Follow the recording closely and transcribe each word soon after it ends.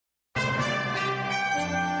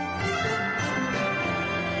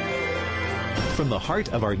From the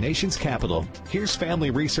heart of our nation's capital, here's Family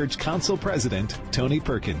Research Council President Tony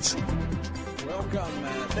Perkins. Welcome.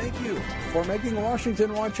 Thank you for making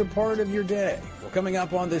Washington Watch a part of your day. Well, coming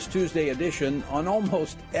up on this Tuesday edition, on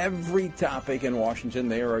almost every topic in Washington,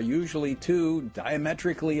 there are usually two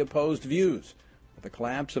diametrically opposed views. The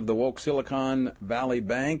collapse of the woke Silicon Valley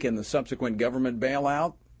Bank and the subsequent government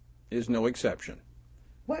bailout is no exception.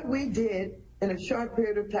 What we did in a short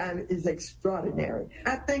period of time is extraordinary.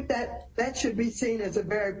 I think that should be seen as a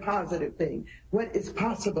very positive thing. What is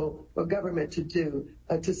possible for government to do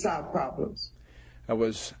to solve problems? That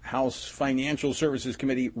was House Financial Services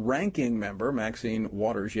Committee ranking member Maxine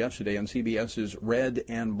Waters yesterday on CBS's Red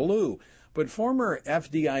and Blue. But former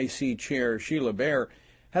FDIC Chair Sheila Bair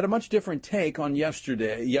had a much different take on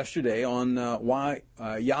yesterday on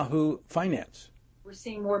Yahoo Finance. We're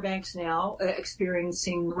seeing more banks now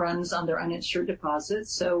experiencing runs on their uninsured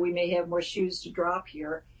deposits, so we may have more shoes to drop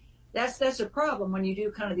here. That's a problem when you do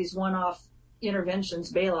kind of these one-off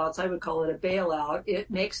interventions, bailouts. I would call it a bailout. It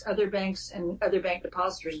makes other banks and other bank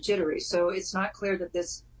depositors jittery. So it's not clear that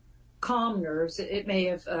this calmed nerves. It may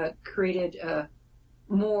have created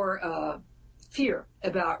more fear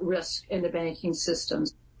about risk in the banking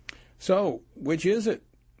systems. So, which is it?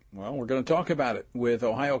 Well, we're going to talk about it with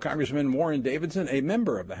Ohio Congressman Warren Davidson, a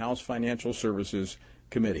member of the House Financial Services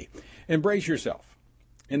Committee. Embrace yourself.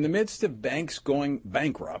 In the midst of banks going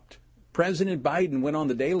bankrupt, President Biden went on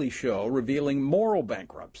The Daily Show revealing moral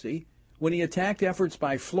bankruptcy when he attacked efforts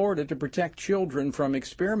by Florida to protect children from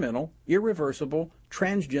experimental, irreversible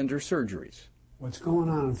transgender surgeries. What's going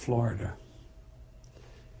on in Florida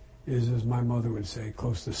is, as my mother would say,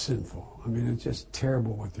 close to sinful. I mean, it's just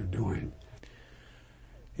terrible what they're doing.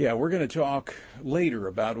 Yeah, we're going to talk later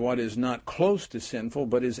about what is not close to sinful,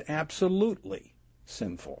 but is absolutely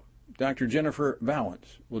sinful. Dr. Jennifer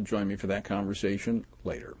Bauwens will join me for that conversation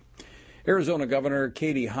later. Arizona Governor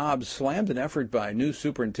Katie Hobbs slammed an effort by new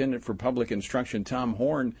Superintendent for Public Instruction Tom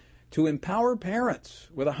Horne to empower parents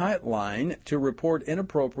with a hotline to report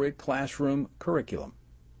inappropriate classroom curriculum.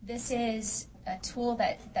 This is a tool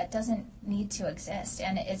that doesn't need to exist,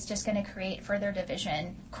 and it's just going to create further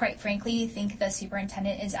division. Quite frankly, I think the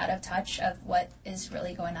superintendent is out of touch of what is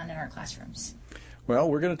really going on in our classrooms.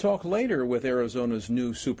 Well, we're going to talk later with Arizona's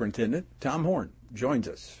new superintendent. Tom Horne joins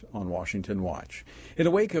us on Washington Watch. In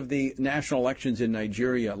the wake of the national elections in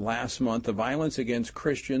Nigeria last month, the violence against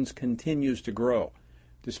Christians continues to grow.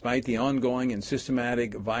 Despite the ongoing and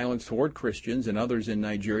systematic violence toward Christians and others in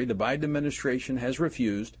Nigeria, the Biden administration has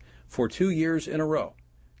refused for 2 years in a row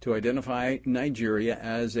to identify Nigeria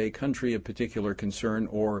as a country of particular concern,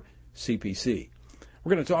 or CPC.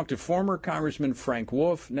 We're going to talk to former Congressman Frank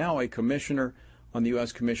Wolf, now a commissioner on the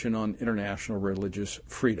U.S. Commission on International Religious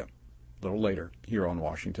Freedom. A little later here on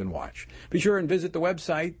Washington Watch. Be sure and visit the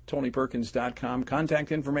website, TonyPerkins.com. Contact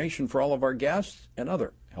information for all of our guests and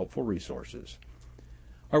other helpful resources.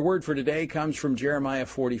 Our word for today comes from Jeremiah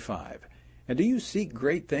 45. And do you seek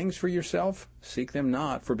great things for yourself? Seek them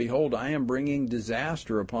not, for behold, I am bringing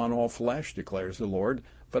disaster upon all flesh, declares the Lord,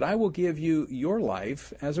 but I will give you your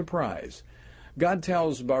life as a prize. God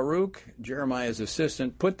tells Baruch, Jeremiah's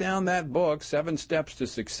assistant, put down that book, 7 Steps to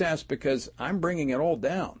Success, because I'm bringing it all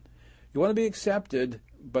down. You want to be accepted,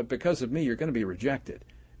 but because of me, you're going to be rejected.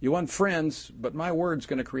 You want friends, but my word's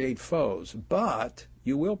going to create foes. But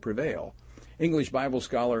you will prevail. English Bible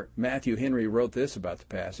scholar Matthew Henry wrote this about the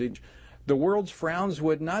passage. The world's frowns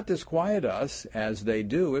would not disquiet us as they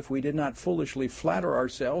do if we did not foolishly flatter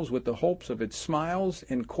ourselves with the hopes of its smiles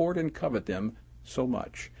and court and covet them so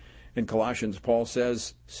much. In Colossians, Paul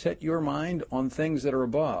says, set your mind on things that are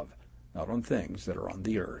above, not on things that are on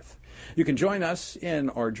the earth. You can join us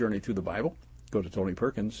in our journey through the Bible. Go to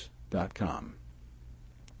TonyPerkins.com.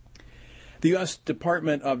 The U.S.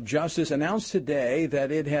 Department of Justice announced today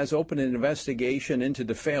that it has opened an investigation into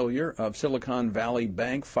the failure of Silicon Valley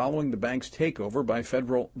Bank following the bank's takeover by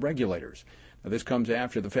federal regulators. Now, this comes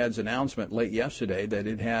after the Fed's announcement late yesterday that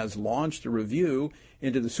it has launched a review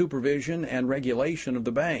into the supervision and regulation of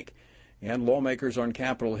the bank. And lawmakers on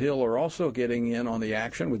Capitol Hill are also getting in on the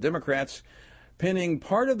action, with Democrats pinning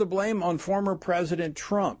part of the blame on former President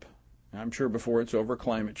Trump. I'm sure before it's over,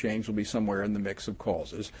 climate change will be somewhere in the mix of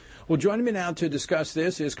causes. Well, joining me now to discuss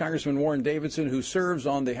this is Congressman Warren Davidson, who serves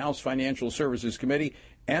on the House Financial Services Committee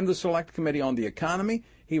and the Select Committee on the Economy.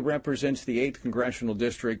 He represents the 8th Congressional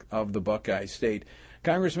District of the Buckeye State.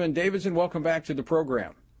 Congressman Davidson, welcome back to the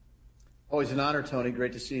program. Always an honor, Tony.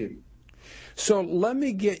 Great to see you. So let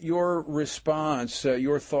me get your response,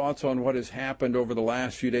 your thoughts on what has happened over the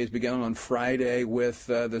last few days, beginning on Friday with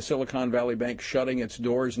the Silicon Valley Bank shutting its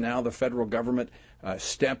doors. Now the federal government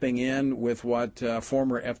stepping in with what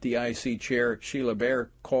former FDIC Chair Sheila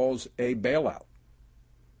Bair calls a bailout.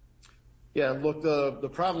 Yeah, look, the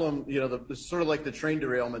problem, it's sort of like the train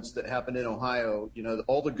derailments that happened in Ohio.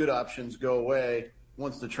 All the good options go away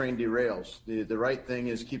once the train derails. The right thing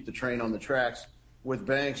is keep the train on the tracks. With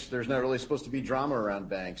banks, there's not really supposed to be drama around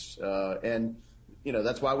banks. And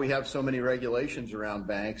that's why we have so many regulations around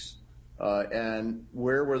banks. And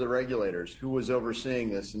where were the regulators? Who was overseeing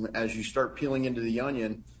this? And as you start peeling into the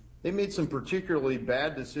onion, they made some particularly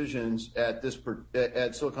bad decisions at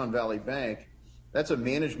Silicon Valley Bank. That's a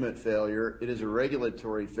management failure. It is a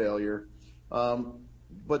regulatory failure.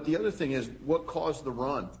 But the other thing is, what caused the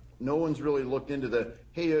run? No one's really looked into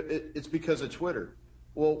it's because of Twitter.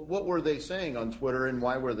 Well, what were they saying on Twitter, and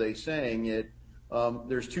why were they saying it?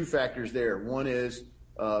 There's two factors there. One is,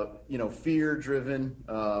 fear-driven,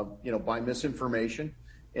 by misinformation.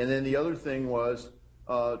 And then the other thing was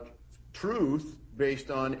truth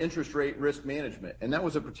based on interest rate risk management. And that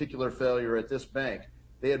was a particular failure at this bank.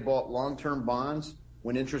 They had bought long-term bonds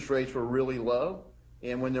when interest rates were really low.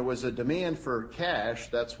 And when there was a demand for cash,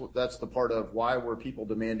 that's the part of why were people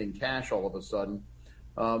demanding cash all of a sudden.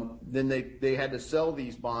 Then they had to sell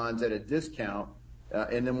these bonds at a discount.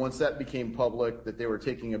 And then once that became public, that they were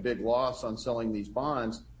taking a big loss on selling these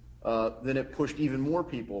bonds, then it pushed even more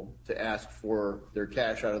people to ask for their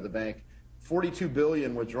cash out of the bank. $42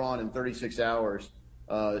 billion withdrawn in 36 hours,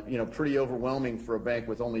 pretty overwhelming for a bank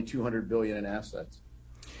with only $200 billion in assets.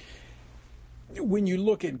 When you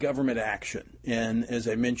look at government action, and as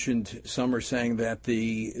I mentioned, some are saying that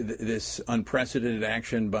this unprecedented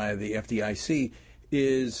action by the FDIC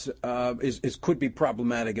could be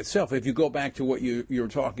problematic itself. If you go back to what you were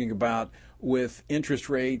talking about with interest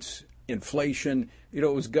rates, inflation, it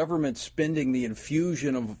was government spending the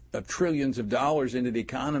infusion of trillions of dollars into the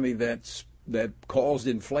economy that caused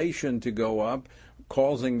inflation to go up,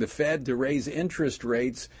 causing the Fed to raise interest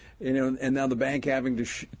rates, and now the bank having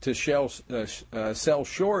to sell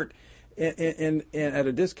short and at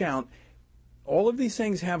a discount. All of these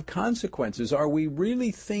things have consequences. Are we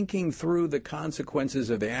really thinking through the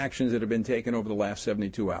consequences of the actions that have been taken over the last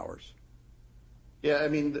 72 hours? Yeah, I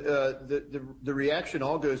mean, the reaction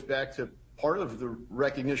all goes back to part of the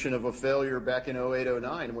recognition of a failure back in 08,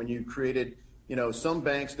 09, when you created, some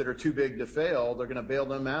banks that are too big to fail, they're going to bail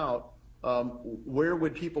them out. Where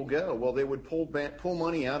would people go? Well, they would pull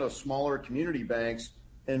money out of smaller community banks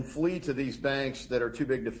and flee to these banks that are too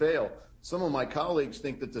big to fail. Some of my colleagues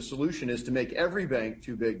think that the solution is to make every bank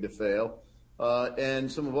too big to fail. And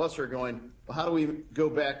some of us are going, well, how do we go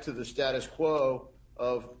back to the status quo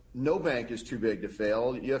of no bank is too big to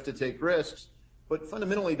fail? You have to take risks. But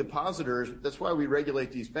fundamentally, depositors, that's why we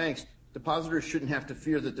regulate these banks. Depositors shouldn't have to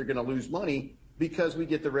fear that they're going to lose money because we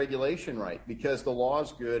get the regulation right, because the law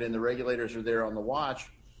is good and the regulators are there on the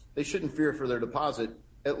watch. They shouldn't fear for their deposit.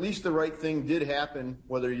 At least the right thing did happen,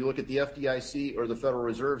 whether you look at the FDIC or the Federal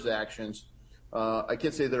Reserve's actions. I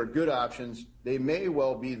can't say they're good options. They may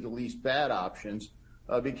well be the least bad options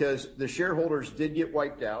because the shareholders did get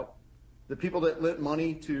wiped out. The people that lent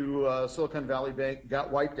money to Silicon Valley Bank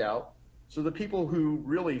got wiped out. So the people who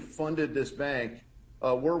really funded this bank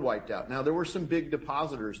were wiped out. Now, there were some big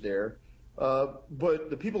depositors there,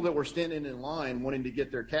 but the people that were standing in line wanting to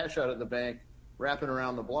get their cash out of the bank, wrapping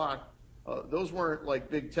around the block, those weren't like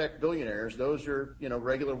big tech billionaires. Those are,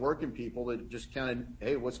 regular working people that just kind of,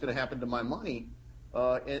 hey, what's going to happen to my money?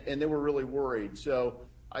 And they were really worried. So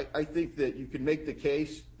I think that you can make the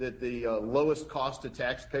case that the lowest cost to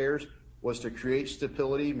taxpayers was to create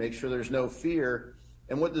stability, make sure there's no fear.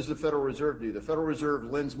 And what does the Federal Reserve do? The Federal Reserve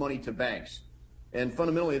lends money to banks. And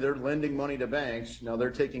fundamentally, they're lending money to banks. Now,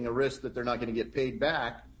 they're taking a risk that they're not going to get paid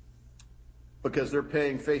back because they're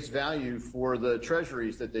paying face value for the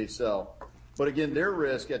treasuries that they sell. But again, their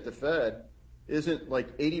risk at the Fed isn't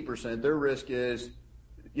like 80%. Their risk is,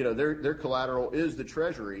 their collateral is the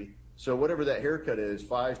treasury. So whatever that haircut is,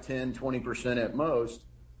 5, 10, 20% at most,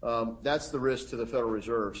 that's the risk to the Federal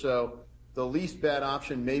Reserve. So the least bad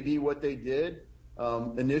option may be what they did.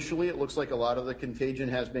 Initially, it looks like a lot of the contagion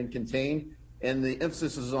has been contained, and the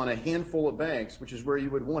emphasis is on a handful of banks, which is where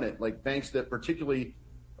you would want it, like banks that particularly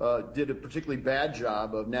did a particularly bad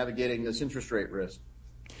job of navigating this interest rate risk.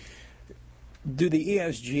 Do the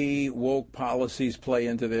ESG woke policies play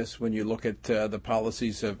into this when you look at the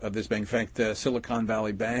policies of this bank? In fact, Silicon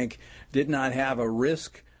Valley Bank did not have a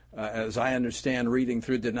risk, as I understand reading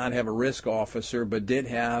through, did not have a risk officer, but did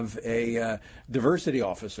have a diversity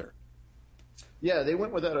officer. Yeah, they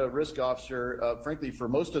went without a risk officer. Frankly, for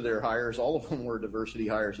most of their hires, all of them were diversity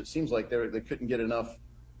hires. It seems like they couldn't get enough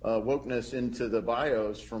wokeness into the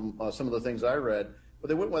bios from some of the things I read. But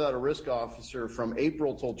they went without a risk officer from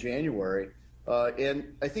April till January.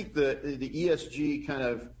 And I think the ESG kind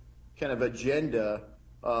of agenda,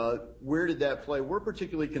 where did that play? We're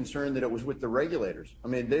particularly concerned that it was with the regulators. I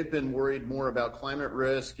mean, they've been worried more about climate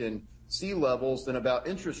risk and sea levels than about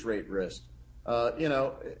interest rate risk.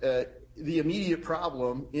 The immediate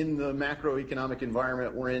problem in the macroeconomic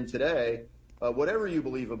environment we're in today, whatever you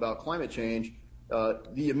believe about climate change,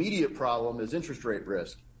 the immediate problem is interest rate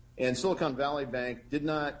risk. And Silicon Valley Bank did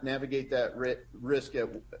not navigate that risk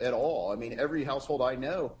at all. I mean, every household I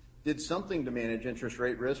know did something to manage interest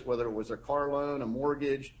rate risk, whether it was a car loan, a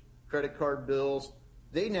mortgage, credit card bills.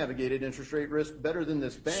 They navigated interest rate risk better than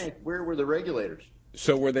this bank. Where were the regulators?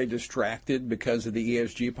 So were they distracted because of the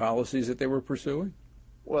ESG policies that they were pursuing?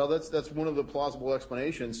 Well, that's one of the plausible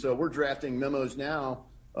explanations. So we're drafting memos now,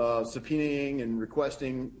 subpoenaing and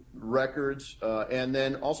requesting records, and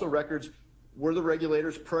then also records. Were the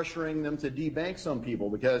regulators pressuring them to debank some people?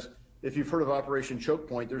 Because if you've heard of Operation Choke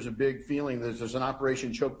Point, there's a big feeling that there's an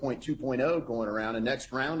Operation Choke Point 2.0 going around, a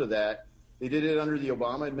next round of that. They did it under the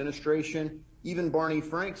Obama administration. Even Barney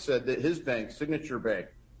Frank said that his bank, Signature Bank,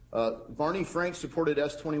 Barney Frank supported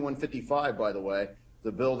S-2155, by the way,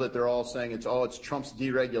 the bill that they're all saying it's Trump's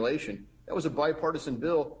deregulation. That was a bipartisan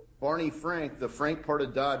bill. Barney Frank, the Frank part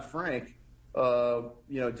of Dodd-Frank,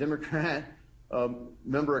 Democrat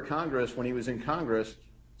member of Congress when he was in Congress,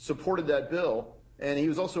 supported that bill. And he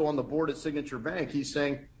was also on the board at Signature Bank. He's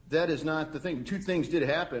saying that is not the thing. Two things did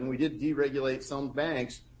happen. We did deregulate some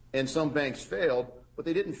banks, and some banks failed, but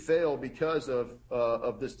they didn't fail because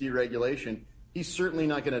of this deregulation. He's certainly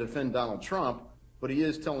not going to defend Donald Trump, but he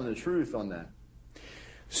is telling the truth on that.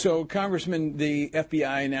 So, Congressman, the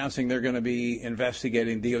FBI announcing they're going to be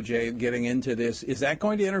investigating, DOJ getting into this, is that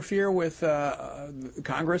going to interfere with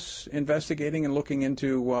Congress investigating and looking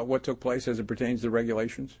into what took place as it pertains to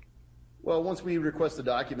regulations? Well, once we request the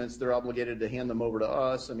documents, they're obligated to hand them over to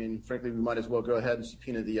us. I mean, frankly, we might as well go ahead and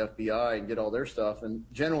subpoena the FBI and get all their stuff. And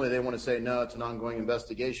generally, they want to say, no, it's an ongoing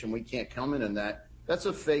investigation. We can't comment on that. That's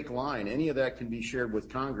a fake line. Any of that can be shared with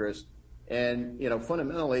Congress. And,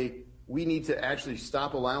 fundamentally, we need to actually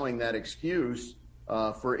stop allowing that excuse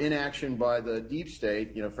for inaction by the deep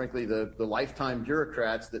state, frankly, the lifetime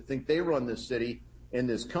bureaucrats that think they run this city and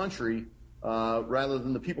this country rather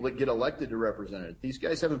than the people that get elected to represent it. These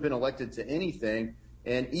guys haven't been elected to anything.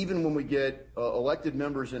 And even when we get elected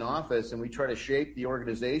members in office and we try to shape the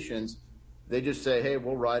organizations, they just say, hey,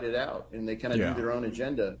 we'll ride it out. And they kind of do their own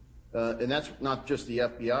agenda. And that's not just the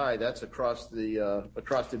FBI. That's across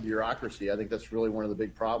the bureaucracy. I think that's really one of the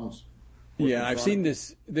big problems. Yeah, I've seen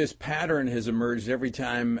this pattern has emerged every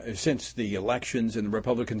time since the elections and the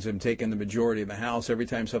Republicans have taken the majority in the House. Every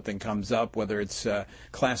time something comes up, whether it's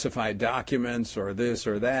classified documents or this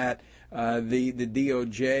or that, the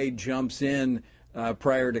DOJ jumps in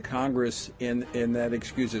prior to Congress in that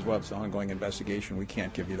excuse is, well, it's an ongoing investigation. We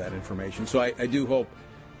can't give you that information. So I do hope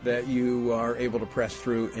that you are able to press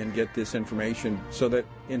through and get this information so that,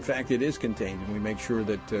 in fact, it is contained and we make sure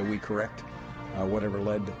that we correct whatever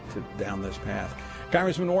led down this path.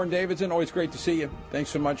 Congressman Warren Davidson, always great to see you. Thanks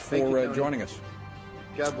so much for joining us.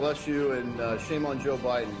 God bless you, and shame on Joe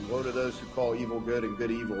Biden. Woe to those who call evil good and good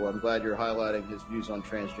evil. I'm glad you're highlighting his views on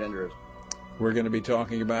transgenderism. We're going to be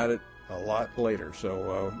talking about it a lot later,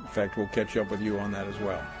 so in fact, we'll catch up with you on that as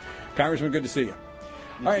well. Congressman, good to see you.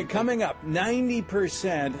 All right, coming up,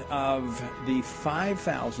 90% of the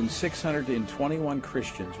 5,621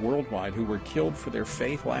 Christians worldwide who were killed for their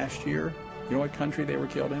faith last year, you know what country they were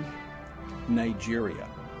killed in? Nigeria.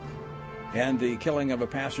 And the killing of a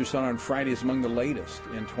pastor's son on Friday is among the latest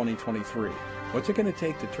in 2023. What's it going to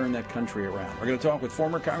take to turn that country around? We're going to talk with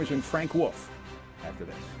former Congressman Frank Wolf after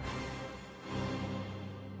this.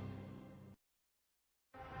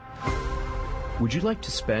 Would you like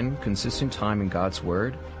to spend consistent time in God's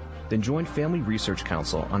Word? Then join Family Research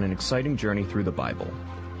Council on an exciting journey through the Bible.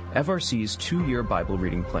 FRC's 2-year Bible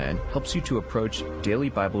reading plan helps you to approach daily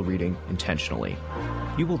Bible reading intentionally.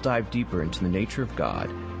 You will dive deeper into the nature of God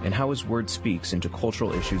and how His Word speaks into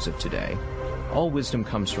cultural issues of today. All wisdom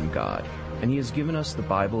comes from God, and He has given us the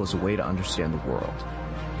Bible as a way to understand the world.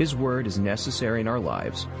 His Word is necessary in our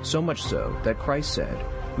lives, so much so that Christ said,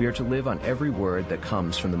 we are to live on every word that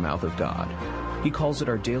comes from the mouth of God. He calls it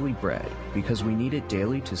our daily bread because we need it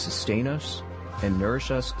daily to sustain us and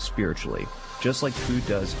nourish us spiritually, just like food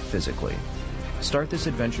does physically. Start this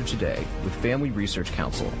adventure today with Family Research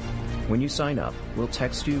Council. When you sign up, we'll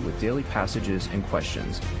text you with daily passages and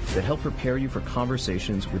questions that help prepare you for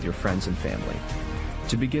conversations with your friends and family.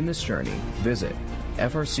 To begin this journey, visit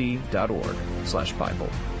frc.org/Bible.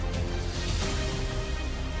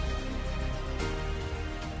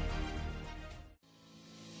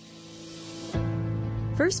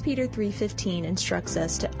 1 Peter 3:15 instructs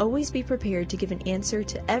us to always be prepared to give an answer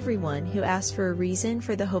to everyone who asks for a reason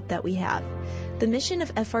for the hope that we have. The mission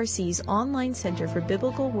of FRC's online Center for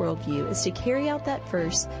Biblical Worldview is to carry out that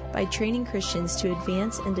verse by training Christians to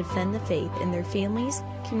advance and defend the faith in their families,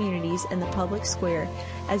 communities, and the public square,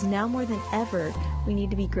 as now more than ever, we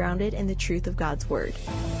need to be grounded in the truth of God's Word.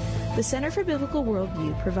 The Center for Biblical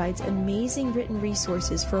Worldview provides amazing written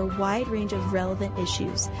resources for a wide range of relevant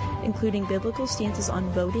issues, including biblical stances on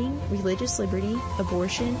voting, religious liberty,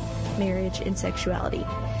 abortion, marriage, and sexuality.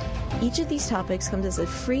 Each of these topics comes as a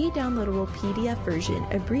free downloadable PDF version,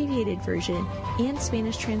 abbreviated version, and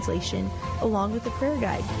Spanish translation, along with a prayer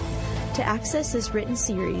guide. To access this written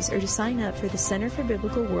series or to sign up for the Center for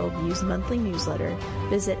Biblical Worldview's monthly newsletter,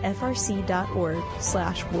 visit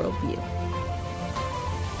frc.org/worldview.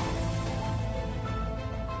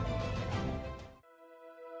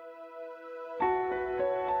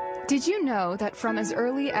 Did you know that from as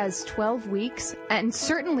early as 12 weeks, and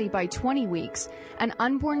certainly by 20 weeks, an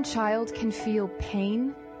unborn child can feel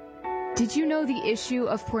pain? Did you know the issue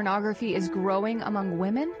of pornography is growing among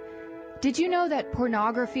women? Did you know that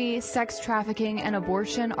pornography, sex trafficking, and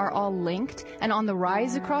abortion are all linked and on the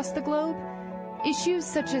rise across the globe? Issues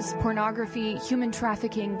such as pornography, human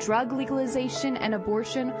trafficking, drug legalization, and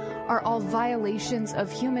abortion are all violations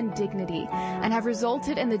of human dignity and have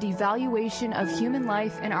resulted in the devaluation of human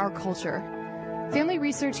life in our culture. Family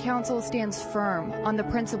Research Council stands firm on the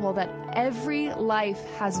principle that every life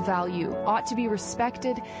has value, ought to be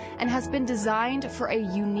respected, and has been designed for a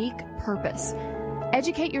unique purpose.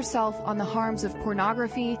 Educate yourself on the harms of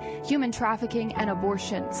pornography, human trafficking, and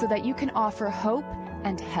abortion so that you can offer hope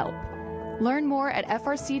and help. Learn more at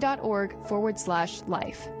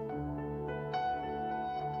frc.org/life.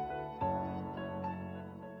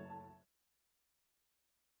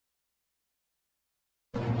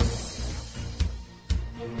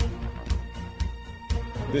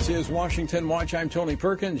 This is Washington Watch. I'm Tony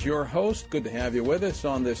Perkins, your host. Good to have you with us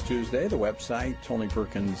on this Tuesday. The website,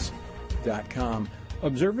 tonyperkins.com.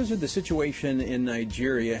 Observers of the situation in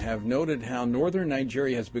Nigeria have noted how northern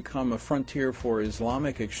Nigeria has become a frontier for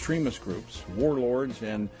Islamic extremist groups, warlords,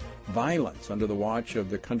 and violence under the watch of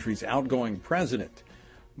the country's outgoing president,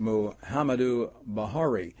 Muhammadu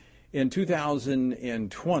Buhari. In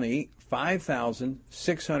 2020,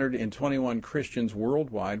 5,621 Christians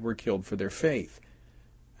worldwide were killed for their faith.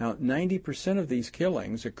 Now, 90% of these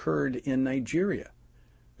killings occurred in Nigeria.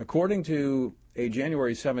 According to a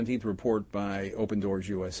January 17th report by Open Doors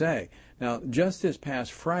USA. Now, just this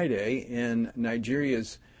past Friday in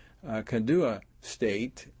Nigeria's Kaduna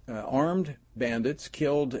state, armed bandits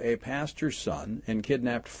killed a pastor's son and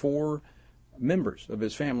kidnapped 4 members of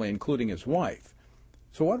his family, including his wife.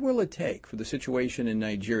 So what will it take for the situation in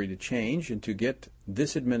Nigeria to change and to get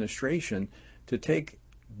this administration to take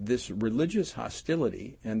this religious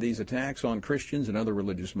hostility and these attacks on Christians and other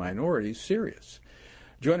religious minorities serious?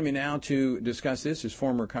 Joining me now to discuss this is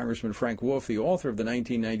former Congressman Frank Wolf, the author of the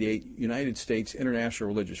 1998 United States International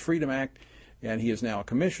Religious Freedom Act, and he is now a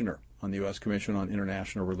commissioner on the U.S. Commission on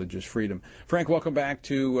International Religious Freedom. Frank, welcome back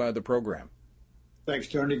to the program. Thanks,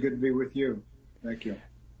 Tony. Good to be with you. Thank you.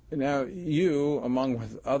 Now, you, among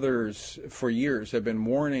with others for years, have been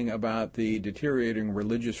warning about the deteriorating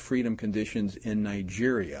religious freedom conditions in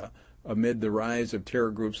Nigeria amid the rise of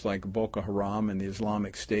terror groups like Boko Haram and the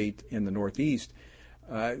Islamic State in the Northeast.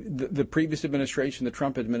 The previous administration, the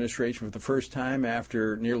Trump administration, for the first time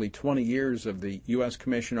after nearly 20 years of the U.S.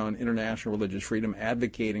 Commission on International Religious Freedom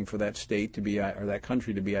advocating for that state to be, or that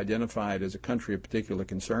country to be identified as a country of particular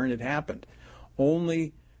concern, it happened,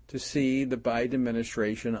 only to see the Biden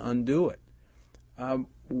administration undo it.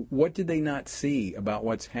 What did they not see about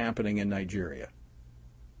what's happening in Nigeria?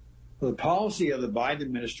 Well, the policy of the Biden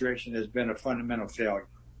administration has been a fundamental failure.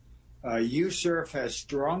 USCIRF has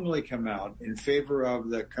strongly come out in favor of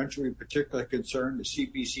the country of particular concern, the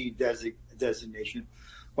CPC designation,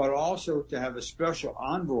 but also to have a special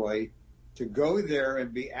envoy to go there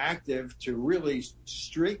and be active to really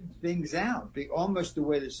straighten things out, be almost the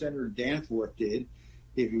way that Senator Danforth did,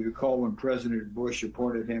 if you recall, when President Bush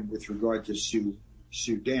appointed him with regard to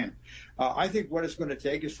Sudan. I think what it's going to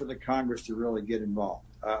take is for the Congress to really get involved.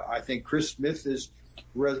 I think Chris Smith's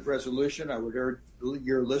resolution, I would urge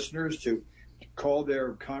your listeners to call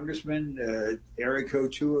their congressman, area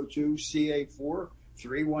code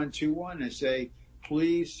 202-CA4-3121, and say,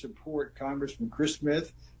 please support Congressman Chris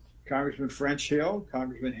Smith, Congressman French Hill,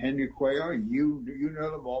 Congressman Henry Cuellar. You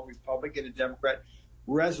know them all, Republican and Democrat.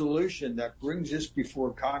 Resolution that brings this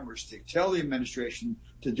before Congress to tell the administration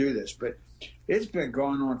to do this. But it's been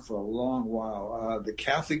going on for a long while. The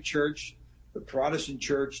Catholic Church, the Protestant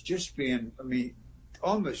Church, just being,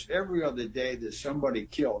 almost every other day there's somebody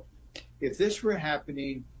killed. If this were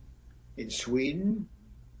happening in Sweden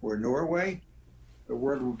or Norway, the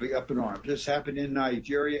world would be up in arms. This happened in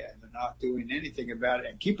Nigeria, and they're not doing anything about it.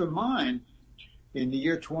 And keep in mind, in the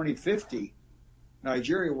year 2050,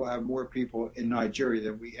 Nigeria will have more people in Nigeria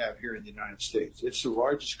than we have here in the United States. It's the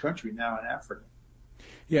largest country now in Africa.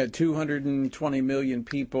 Yeah, 220 million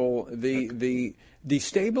people. The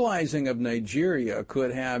destabilizing of Nigeria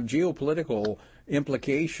could have geopolitical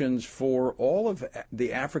implications for all of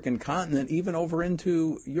the African continent, even over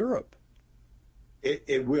into Europe.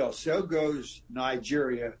 It will. So goes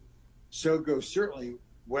Nigeria. So goes certainly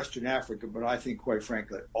Western Africa, but I think, quite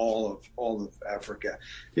frankly, all of Africa.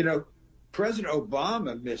 President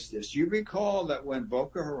Obama missed this. You recall that when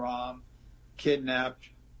Boko Haram kidnapped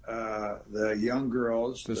the young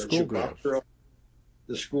girls, the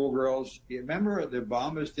schoolgirls. You remember the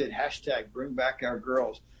Obamas did hashtag Bring Back Our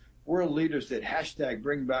Girls. World leaders did hashtag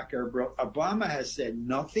Bring Back Our Girls. Obama has said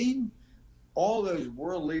nothing. All those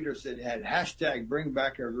world leaders that had hashtag Bring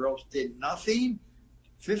Back Our Girls did nothing.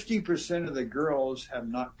 50% of the girls have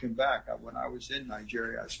not come back. When I was in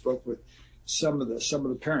Nigeria, I spoke with some of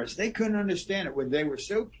the parents. They couldn't understand it when they were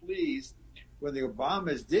so pleased when the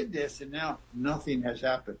Obamas did this, and now nothing has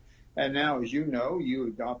happened. And now, as you know, you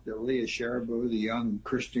adopted Leah Sharibu, the young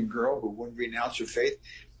Christian girl who wouldn't renounce her faith.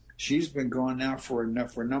 She's been gone now for a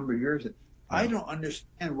number of years. I don't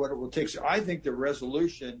understand what it will take. So I think the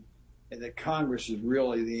resolution in the Congress is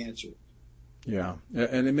really the answer. Yeah,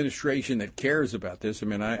 an administration that cares about this.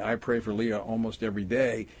 I pray for Leah almost every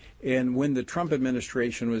day. And when the Trump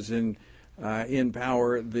administration was in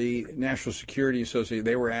power, the National Security Association,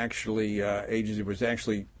 they were actually agency was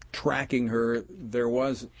actually tracking her. There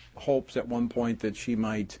was hopes at one point that she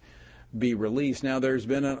might be released. Now there's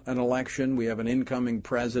been an election. We have an incoming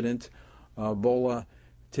president. Bola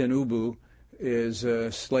Tinubu is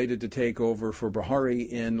slated to take over for Buhari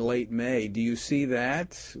in late May. Do you see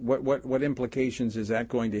that? What implications is that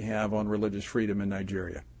going to have on religious freedom in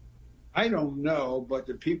Nigeria? I don't know, but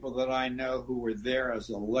the people that I know who were there as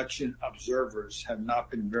election observers have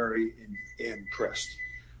not been very impressed.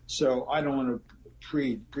 So I don't want to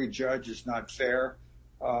prejudge. It's not fair.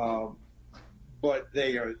 But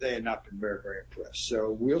they have not been very, very impressed.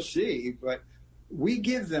 So we'll see. But we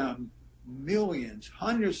give them millions,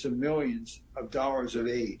 hundreds of millions of dollars of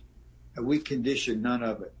aid, and we condition none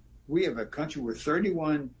of it. We have a country with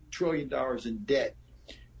 $31 trillion in debt.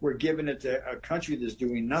 We're giving it to a country that's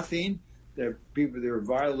doing nothing. The people that are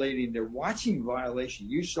violating, they're watching violation.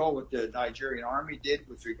 You saw what the Nigerian army did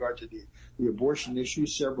with regard to the abortion issue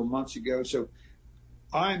several months ago. So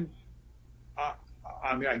I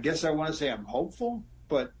guess I want to say I'm hopeful,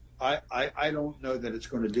 but I don't know that it's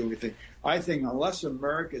going to do anything. I think unless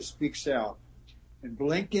America speaks out, and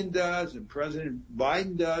Blinken does, and President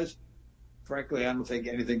Biden does, frankly, I don't think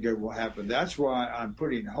anything good will happen. That's why I'm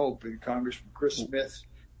putting hope in Congressman Chris Smith's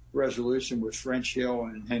resolution with French Hill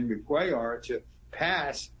and Henry Cuellar to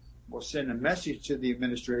pass. Will send a message to the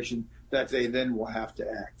administration that they then will have to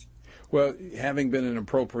act. Well, having been an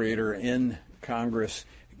appropriator in Congress,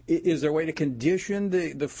 is there a way to condition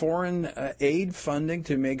the foreign aid funding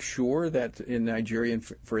to make sure that in Nigeria,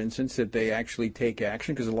 for instance, that they actually take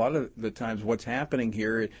action? Because a lot of the times what's happening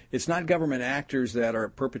here, it's not government actors that are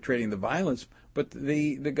perpetrating the violence, but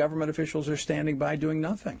the government officials are standing by doing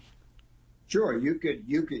nothing. Sure, you could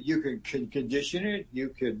condition it, you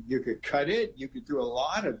could cut it, you could do a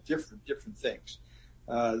lot of different things.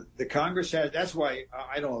 The Congress has. That's why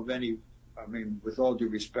I don't have any. With all due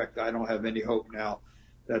respect, I don't have any hope now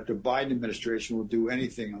that the Biden administration will do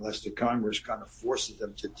anything unless the Congress kind of forces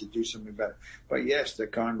them to do something better. But yes, the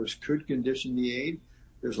Congress could condition the aid.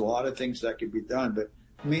 There's a lot of things that could be done. But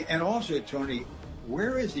and also, Tony,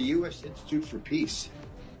 where is the U.S. Institute for Peace?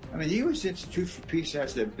 The U.S. Institute for Peace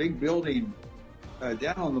has that big building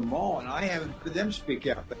down on the mall, and I haven't heard them speak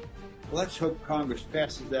out. But let's hope Congress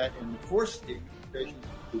passes that and forces the administration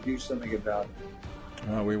to do something about it.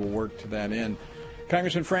 We will work to that end.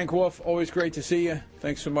 Congressman Frank Wolf, always great to see you.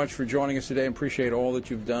 Thanks so much for joining us today. Appreciate all that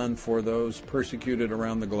you've done for those persecuted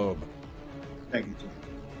around the globe. Thank you, Tim.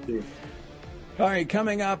 See you. All right,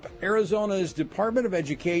 coming up, Arizona's Department of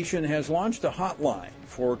Education has launched a hotline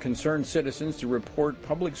for concerned citizens to report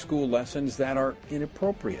public school lessons that are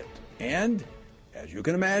inappropriate. And, as you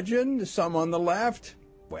can imagine, some on the left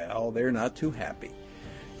Well, they're not too happy.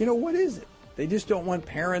 You know, what is it? They just don't want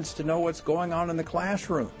parents to know what's going on in the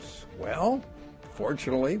classrooms. Well,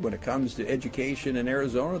 fortunately, when it comes to education in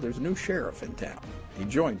Arizona, there's a new sheriff in town. He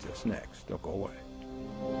joins us next. Don't go away.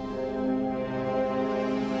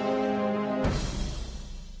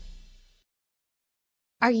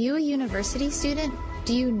 Are you a university student?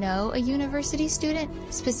 Do you know a university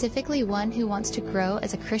student, specifically one who wants to grow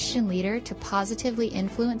as a Christian leader to positively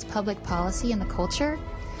influence public policy and the culture?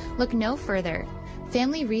 Look no further.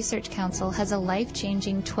 Family Research Council has a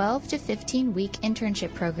life-changing 12 to 15-week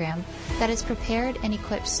internship program that has prepared and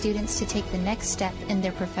equipped students to take the next step in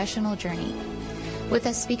their professional journey. With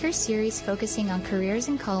a speaker series focusing on careers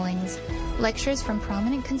and callings, lectures from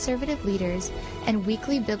prominent conservative leaders, and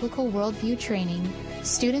weekly biblical worldview training,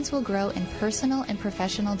 students will grow in personal and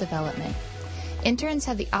professional development. Interns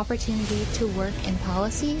have the opportunity to work in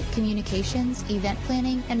policy, communications, event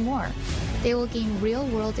planning, and more. They will gain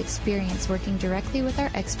real-world experience working directly with our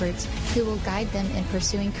experts who will guide them in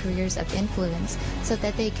pursuing careers of influence so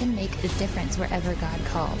that they can make a difference wherever God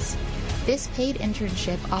calls. This paid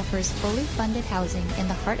internship offers fully funded housing in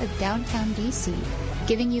the heart of downtown D.C.,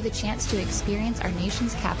 giving you the chance to experience our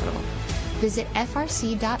nation's capital. Visit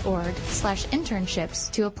frc.org/internships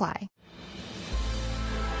to apply.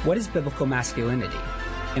 What is biblical masculinity?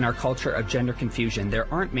 In our culture of gender confusion,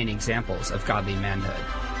 there aren't many examples of godly manhood.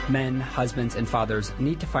 Men, husbands, and fathers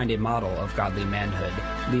need to find a model of godly manhood,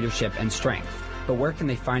 leadership, and strength. But where can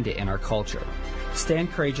they find it in our culture?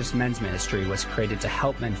 Stand Courageous Men's Ministry was created to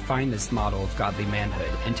help men find this model of godly manhood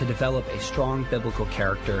and to develop a strong biblical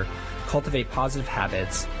character, cultivate positive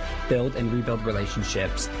habits, build and rebuild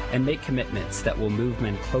relationships, and make commitments that will move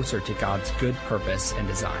men closer to God's good purpose and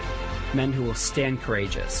design. Men who will stand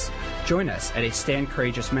courageous. Join us at a Stand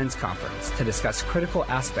Courageous Men's Conference to discuss critical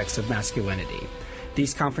aspects of masculinity.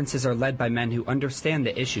 These conferences are led by men who understand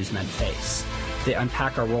the issues men face. They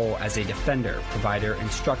unpack our role as a defender, provider,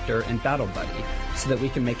 instructor, and battle buddy so that we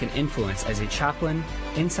can make an influence as a chaplain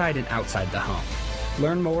inside and outside the home.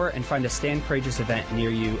 Learn more and find a Stand Courageous event near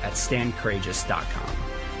you at standcourageous.com.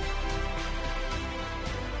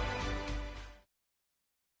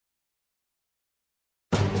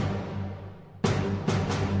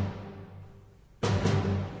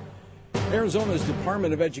 Arizona's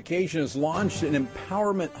Department of Education has launched an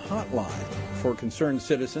empowerment hotline for concerned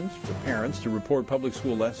citizens, for parents to report public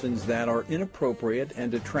school lessons that are inappropriate and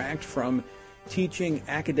detract from teaching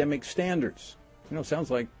academic standards. You know, sounds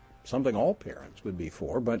like something all parents would be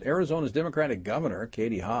for, but Arizona's Democratic Governor,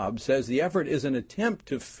 Katie Hobbs, says the effort is an attempt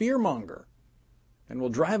to fearmonger and will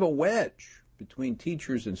drive a wedge between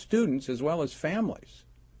teachers and students as well as families.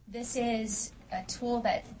 This is a tool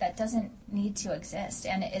that doesn't need to exist,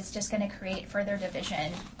 and it's just going to create further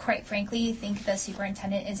division. Quite frankly, I think the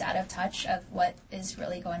superintendent is out of touch of what is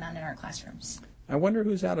really going on in our classrooms. I wonder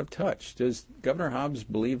who's out of touch. Does Governor Hobbs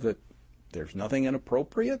believe that there's nothing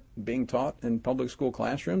inappropriate being taught in public school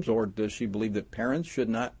classrooms, or does she believe that parents should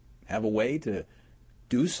not have a way to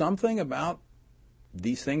do something about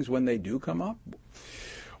these things when they do come up?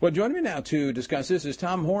 Well, joining me now to discuss this is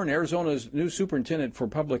Tom Horne, Arizona's new superintendent for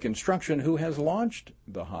public instruction, who has launched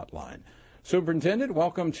the hotline. Superintendent,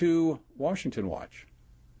 welcome to Washington Watch.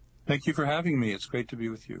 Thank you for having me. It's great to be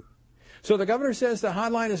with you. So the governor says the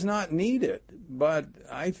hotline is not needed, but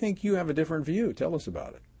I think you have a different view. Tell us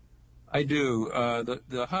about it. I do.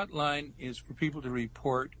 The hotline is for people to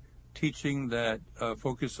report teaching that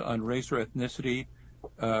focus on race or ethnicity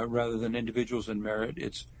rather than individuals and merit.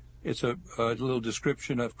 It's a little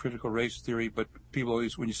description of critical race theory, but people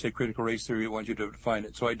always, when you say critical race theory, want you to define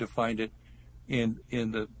it. So I defined it in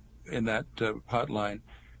that hotline,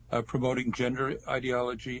 promoting gender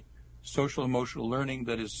ideology, social emotional learning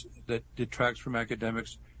that detracts from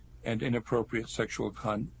academics, and inappropriate sexual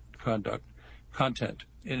content.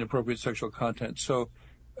 Inappropriate sexual content. So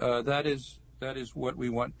that is what we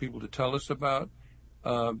want people to tell us about.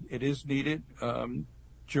 It is needed.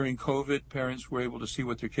 During COVID, parents were able to see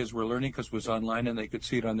what their kids were learning because it was online and they could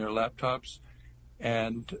see it on their laptops,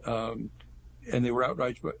 and they were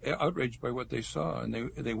outraged by what they saw, and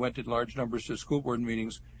they went in large numbers to school board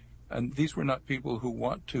meetings, and these were not people who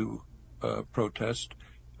want to protest.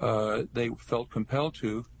 They felt compelled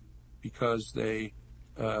to because they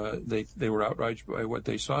were outraged by what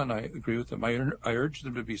they saw, and I agree with them. I urged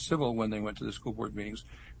them to be civil when they went to the school board meetings,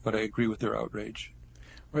 but I agree with their outrage.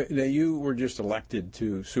 Right. Now, you were just elected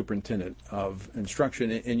to superintendent of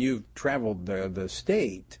instruction, and you've traveled the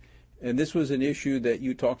state, and this was an issue that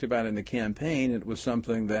you talked about in the campaign. It was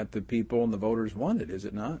something that the people and the voters wanted, is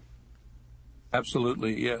it not?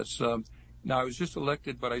 Absolutely, yes. Now, I was just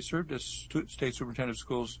elected, but I served as state superintendent of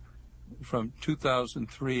schools from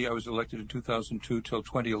 2003, I was elected in 2002 till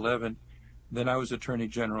 2011. Then I was Attorney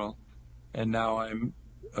General, and now I'm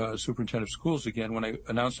Superintendent of Schools again. When I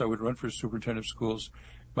announced I would run for Superintendent of Schools,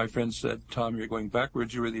 my friends said, "Tom, you're going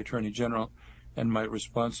backwards. You were the Attorney General." And my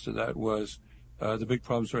response to that was, the big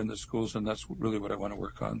problems are in the schools, and that's really what I want to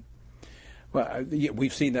work on. Well,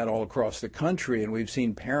 we've seen that all across the country, and we've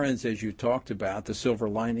seen parents, as you talked about, the silver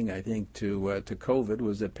lining, I think, to COVID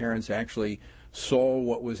was that parents actually saw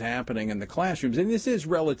what was happening in the classrooms. And this is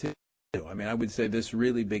relative. I mean, I would say this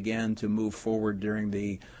really began to move forward during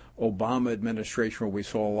the Obama administration, where we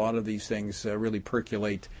saw a lot of these things really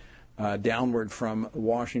percolate downward from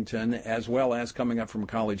Washington, as well as coming up from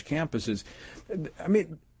college campuses. I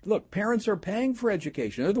mean, look, parents are paying for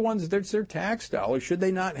education. They're the ones, that's their tax dollars. Should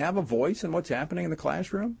they not have a voice in what's happening in the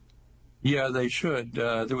classroom? Yeah, they should.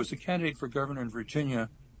 There was a candidate for governor in Virginia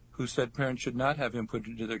who said parents should not have input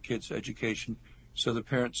into their kids' education. So the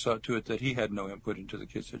parents saw to it that he had no input into the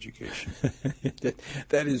kids' education.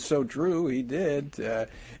 That is so true. He did.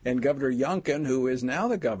 And Governor Youngkin, who is now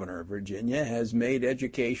the governor of Virginia, has made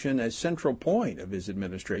education a central point of his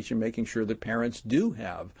administration, making sure that parents do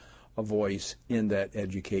have a voice in that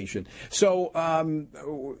education. So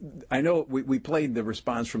I know we played the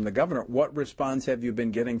response from the governor. What response have you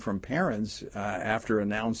been getting from parents after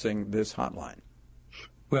announcing this hotline?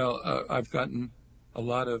 Well, I've gotten a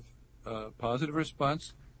lot of positive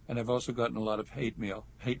response, and I've also gotten a lot of hate mail.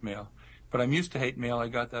 But I'm used to hate mail. I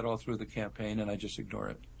got that all through the campaign, and I just ignore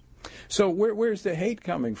it. So where's the hate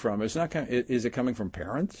coming from? Is it coming from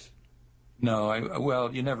parents? No,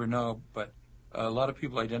 well, you never know, but a lot of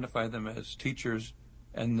people identify them as teachers,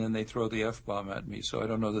 and then they throw the F-bomb at me. So I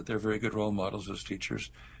don't know that they're very good role models as teachers.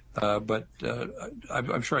 But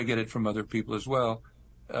I'm sure I get it from other people as well.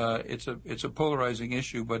 It's a polarizing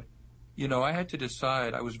issue, but you know, I had to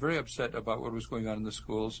decide. I was very upset about what was going on in the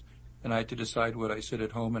schools, and I had to decide would I sit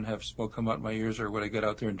at home and have smoke come out my ears, or would I get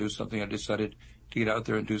out there and do something. I decided to get out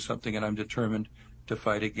there and do something, and I'm determined to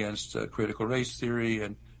fight against critical race theory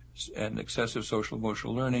and excessive social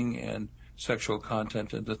emotional learning and sexual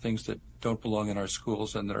content and the things that don't belong in our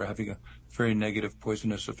schools and that are having a very negative,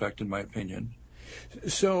 poisonous effect, in my opinion.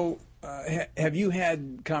 So have you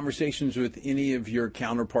had conversations with any of your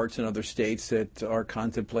counterparts in other states that are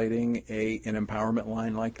contemplating an empowerment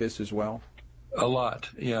line like this as well? A lot,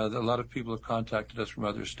 yeah. A lot of people have contacted us from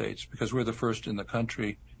other states because we're the first in the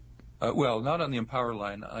country. Well, not on the Empower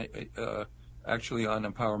line, actually on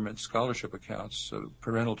empowerment scholarship accounts,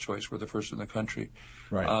 parental choice, we're the first in the country.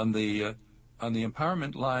 Right. On the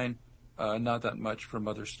empowerment line, not that much from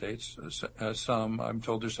other states. Some, I'm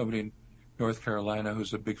told there's somebody in North Carolina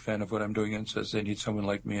who's a big fan of what I'm doing and says they need someone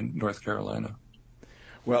like me in North Carolina.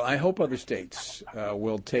 Well, I hope other states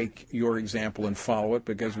will take your example and follow it,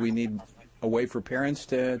 because we need a way for parents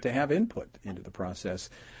to have input into the process.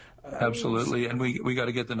 Absolutely, and we got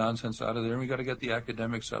to get the nonsense out of there, and we got to get the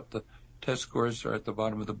academics up. The test scores are at the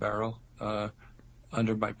bottom of the barrel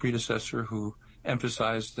under my predecessor, who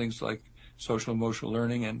emphasized things like social emotional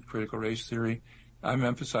learning and critical race theory. I'm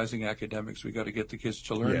emphasizing academics. We got to get the kids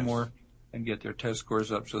to learn more and get their test scores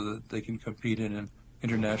up so that they can compete in an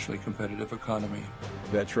internationally competitive economy.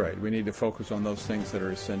 That's right. We need to focus on those things that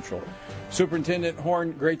are essential. Superintendent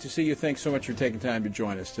Horne, great to see you. Thanks so much for taking time to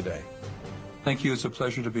join us today. Thank you. It's a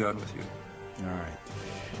pleasure to be on with you. All right.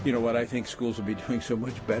 You know what? I think schools would be doing so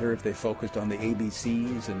much better if they focused on the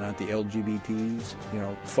ABCs and not the LGBTs. You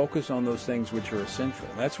know, focus on those things which are essential.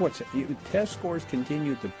 That's what's test scores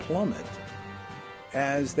continue to plummet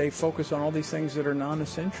as they focus on all these things that are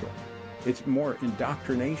non-essential. It's more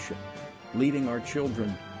indoctrination, leading our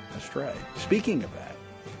children astray. Speaking of that,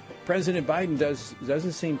 President Biden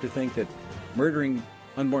doesn't seem to think that murdering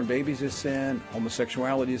unborn babies is sin,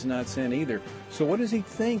 homosexuality is not sin either. So what does he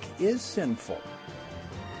think is sinful?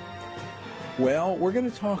 Well, we're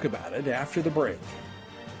going to talk about it after the break.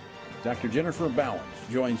 Dr. Jennifer Bauwens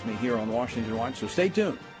joins me here on Washington Watch, so stay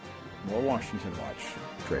tuned. More Washington Watch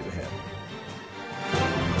straight ahead.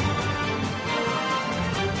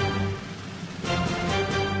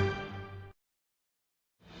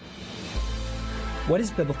 What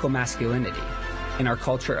is biblical masculinity? In our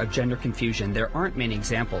culture of gender confusion, there aren't many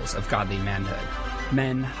examples of godly manhood.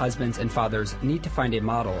 Men, husbands, and fathers need to find a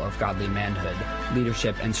model of godly manhood,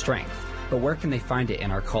 leadership, and strength. But where can they find it in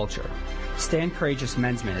our culture? Stand Courageous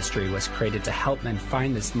Men's Ministry was created to help men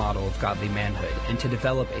find this model of godly manhood and to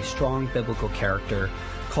develop a strong biblical character,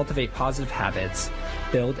 cultivate positive habits,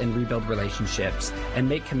 build and rebuild relationships, and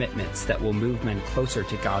make commitments that will move men closer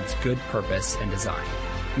to God's good purpose and design.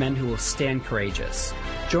 Men who will stand courageous.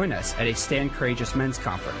 Join us at a Stand Courageous Men's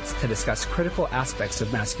Conference to discuss critical aspects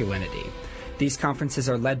of masculinity. These conferences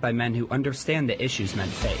are led by men who understand the issues men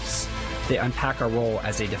face. They unpack our role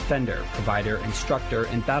as a defender, provider, instructor,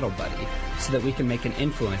 and battle buddy so that we can make an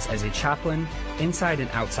influence as a chaplain inside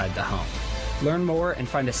and outside the home. Learn more and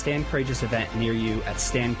find a Stand Courageous event near you at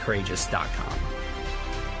standcourageous.com.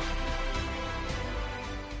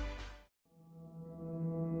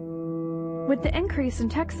 With the increase in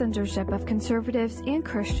tech censorship of conservatives and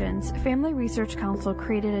Christians, Family Research Council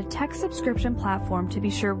created a tech subscription platform to be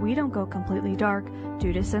sure we don't go completely dark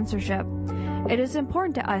due to censorship. It is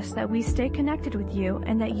important to us that we stay connected with you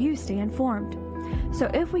and that you stay informed.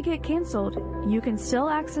 So if we get canceled, you can still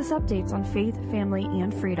access updates on faith, family,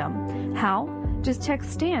 and freedom. How? Just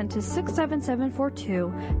text STAND to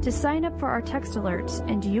 67742 to sign up for our text alerts,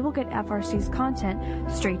 and you will get FRC's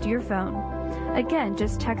content straight to your phone. Again,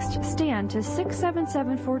 just text STAND to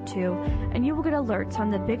 67742 and you will get alerts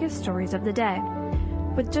on the biggest stories of the day.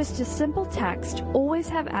 With just a simple text, always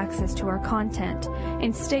have access to our content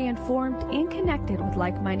and stay informed and connected with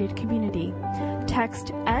like-minded community. Text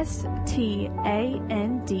STAND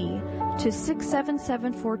to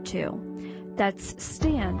 67742. That's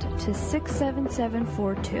STAND to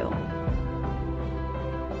 67742.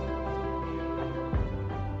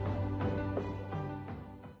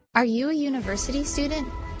 Are you a university student?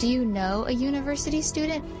 Do you know a university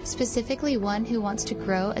student, specifically one who wants to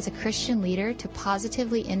grow as a Christian leader to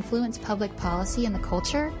positively influence public policy and the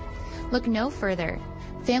culture? Look no further.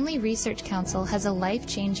 Family Research Council has a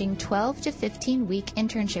life-changing 12 to 15-week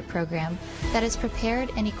internship program that has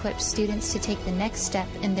prepared and equipped students to take the next step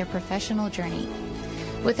in their professional journey.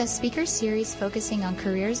 With a speaker series focusing on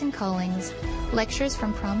careers and callings, lectures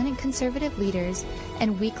from prominent conservative leaders,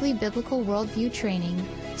 and weekly biblical worldview training,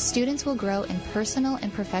 students will grow in personal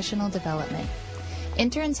and professional development.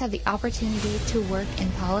 Interns have the opportunity to work in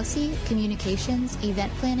policy, communications,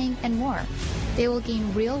 event planning, and more. They will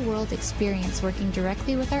gain real-world experience working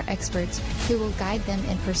directly with our experts who will guide them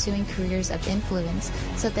in pursuing careers of influence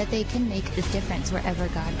so that they can make a difference wherever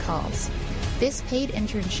God calls. This paid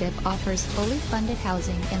internship offers fully funded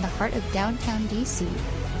housing in the heart of downtown D.C.,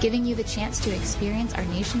 giving you the chance to experience our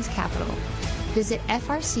nation's capital. Visit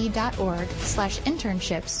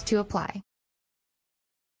frc.org/internships to apply.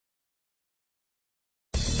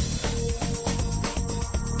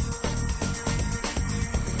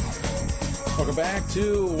 Welcome back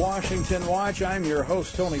to Washington Watch. I'm your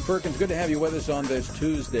host, Tony Perkins. Good to have you with us on this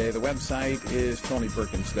Tuesday. The website is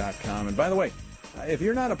tonyperkins.com. And by the way, if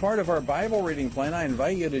you're not a part of our Bible reading plan, I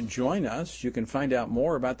invite you to join us. You can find out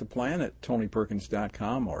more about the plan at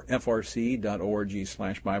tonyperkins.com or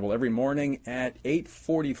frc.org/Bible. Every morning at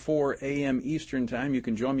 8:44 a.m. Eastern Time, you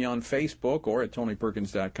can join me on Facebook or at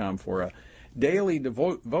tonyperkins.com for a daily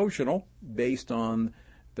devotional based on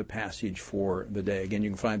the passage for the day. Again, you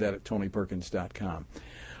can find that at tonyperkins.com. All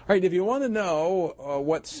right, if you want to know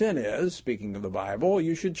what sin is, speaking of the Bible,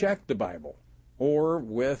 you should check the Bible. Or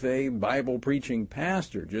with a Bible-preaching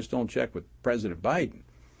pastor. Just don't check with President Biden.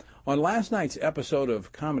 On last night's episode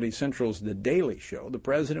of Comedy Central's The Daily Show, the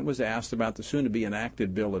president was asked about the soon-to-be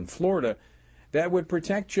enacted bill in Florida that would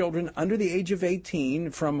protect children under the age of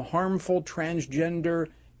 18 from harmful transgender,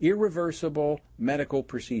 irreversible medical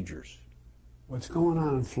procedures. What's going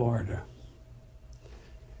on in Florida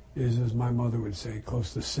is, as my mother would say,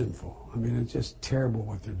 close to sinful. I mean, it's just terrible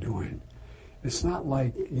what they're doing. It's not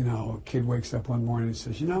like, a kid wakes up one morning and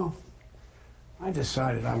says, I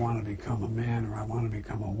decided I want to become a man, or I want to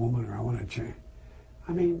become a woman, or I want to change.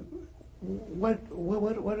 I mean, what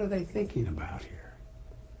are they thinking about here?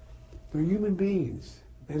 They're human beings.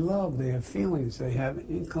 They love, they have feelings, they have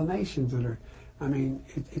inclinations that are,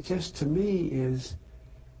 it just to me is,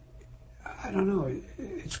 I don't know,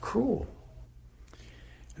 it's cruel.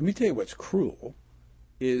 Let me tell you what's cruel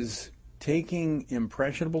is taking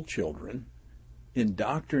impressionable children,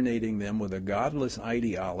 indoctrinating them with a godless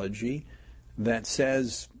ideology that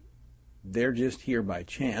says they're just here by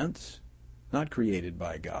chance, not created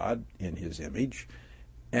by God in His image,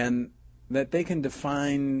 and that they can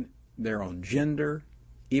define their own gender,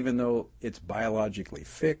 even though it's biologically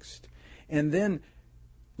fixed, and then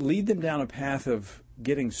lead them down a path of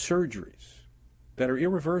getting surgeries that are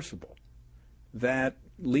irreversible, that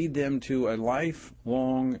lead them to a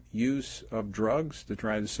lifelong use of drugs to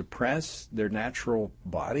try to suppress their natural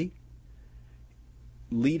body,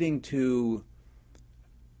 leading to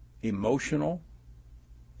emotional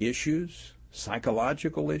issues,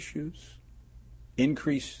 psychological issues,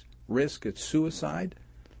 increased risk at suicide.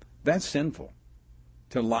 That's sinful.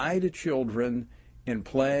 To lie to children and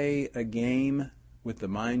play a game with the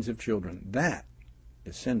minds of children, that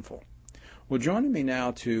is sinful. Well, joining me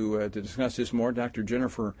now to discuss this more, Dr.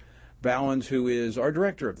 Jennifer Bauwens, who is our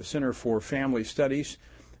director of the Center for Family Studies.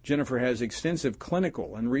 Jennifer has extensive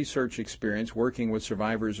clinical and research experience working with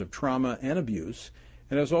survivors of trauma and abuse,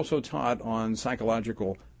 and has also taught on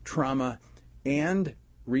psychological trauma and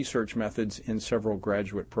research methods in several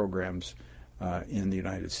graduate programs in the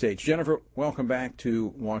United States. Jennifer, welcome back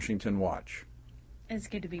to Washington Watch. It's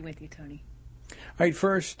good to be with you, Tony. All right,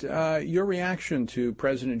 first, your reaction to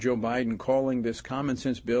President Joe Biden calling this common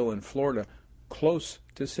sense bill in Florida close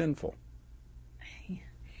to sinful.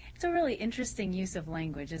 It's a really interesting use of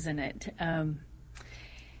language, isn't it?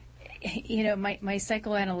 My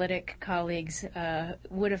psychoanalytic colleagues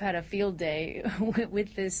would have had a field day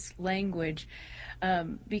with this language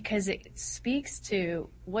because it speaks to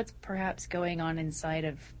what's perhaps going on inside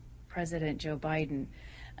of President Joe Biden.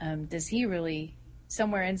 Does he really,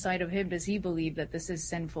 somewhere inside of him, does he believe that this is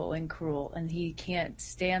sinful and cruel, and he can't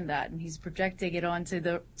stand that, and he's projecting it onto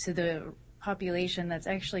the population that's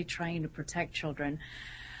actually trying to protect children?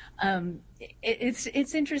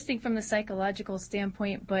 It's interesting from the psychological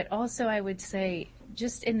standpoint, but also I would say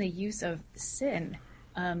just in the use of sin,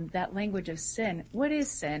 that language of sin. What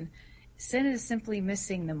is sin? Sin is simply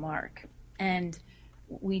missing the mark, and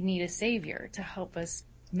we need a savior to help us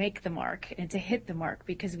make the mark and to hit the mark,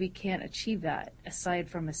 because we can't achieve that aside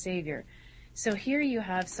from a savior. So here you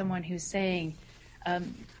have someone who's saying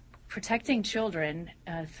protecting children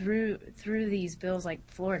through these bills like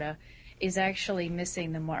Florida is actually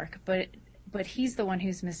missing the mark, but he's the one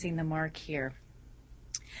who's missing the mark here.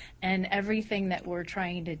 And everything that we're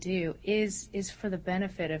trying to do is for the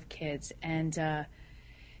benefit of kids. And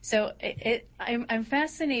so I'm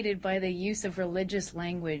fascinated by the use of religious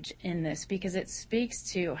language in this, because it speaks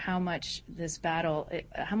to how much this battle,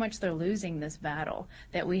 how much they're losing this battle,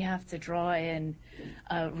 that we have to draw in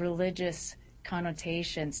religious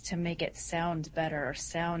connotations to make it sound better or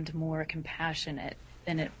sound more compassionate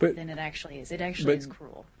than it actually is. It actually is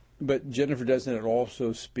cruel. But Jennifer, doesn't it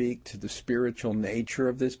also speak to the spiritual nature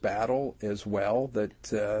of this battle as well? That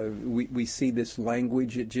we see this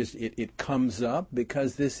language, it comes up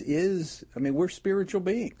because this is, we're spiritual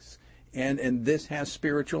beings, and this has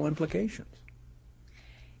spiritual implications.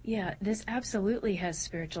 Yeah, this absolutely has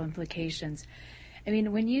spiritual implications.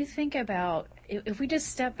 When you think about, if we just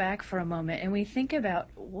step back for a moment and we think about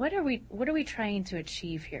what are we trying to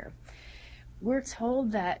achieve here? We're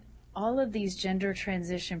told that all of these gender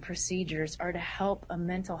transition procedures are to help a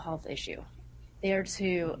mental health issue. They are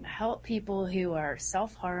to help people who are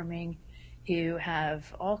self-harming, who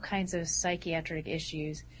have all kinds of psychiatric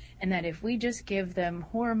issues, and that if we just give them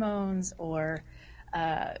hormones or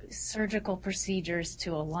surgical procedures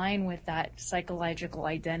to align with that psychological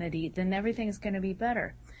identity, then everything's going to be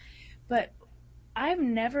better. But I've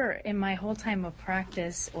never, in my whole time of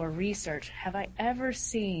practice or research, have I ever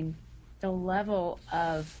seen the level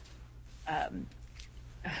of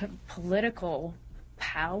political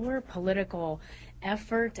power, political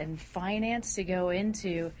effort, and finance to go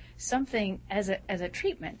into something as a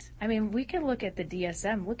treatment. We can look at the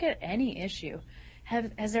DSM, look at any issue.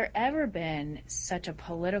 Has there ever been such a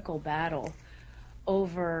political battle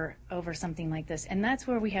over something like this? And that's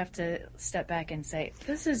where we have to step back and say,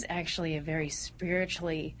 this is actually a very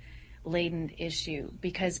spiritually laden issue,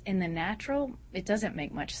 because in the natural, it doesn't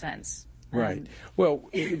make much sense. Right. Well,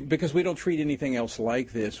 because we don't treat anything else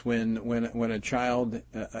like this when a child,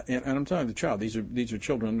 and I'm talking the child, these are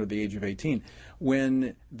children under the age of 18,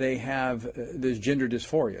 when they have this gender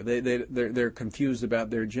dysphoria, they're confused about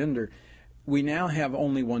their gender. We now have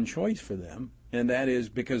only one choice for them, and that is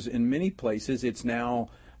because in many places it's now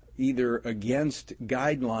either against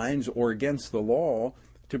guidelines or against the law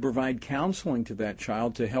to provide counseling to that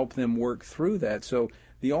child to help them work through that. So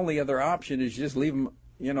the only other option is just leave them,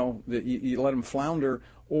 you let them flounder,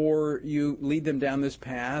 or you lead them down this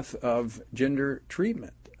path of gender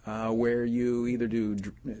treatment, where you either do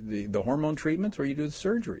the hormone treatments or you do the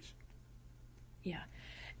surgeries. Yeah,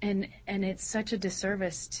 and it's such a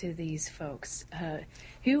disservice to these folks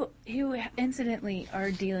who incidentally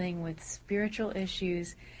are dealing with spiritual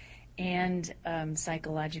issues and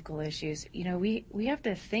psychological issues. We have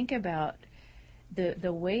to think about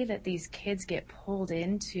the way that these kids get pulled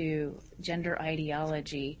into gender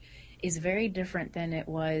ideology is very different than it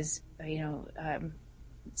was,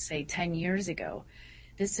 say 10 years ago.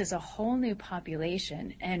 This is a whole new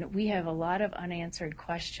population, and we have a lot of unanswered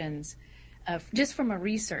questions. Just from a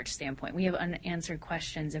research standpoint, we have unanswered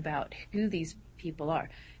questions about who these people are.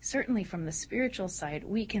 Certainly from the spiritual side,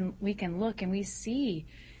 we can look and we see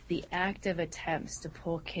the active attempts to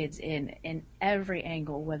pull kids in every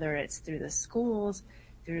angle, whether it's through the schools,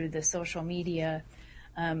 through the social media,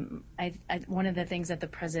 One of the things that the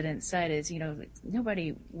president said is,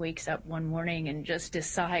 nobody wakes up one morning and just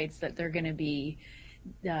decides that they're going to be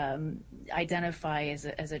identify as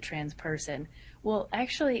a trans person. Well,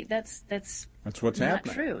 actually, that's what's not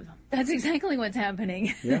happening. True. That's exactly what's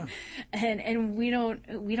happening. Yeah. and we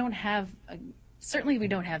don't have certainly we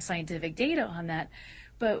don't have scientific data on that,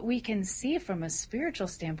 but we can see from a spiritual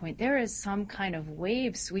standpoint there is some kind of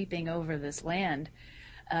wave sweeping over this land,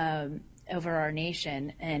 over our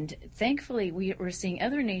nation, and thankfully we're seeing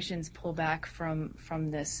other nations pull back from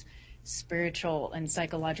this spiritual and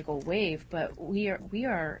psychological wave, but we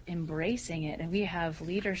are embracing it, and we have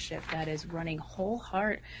leadership that is running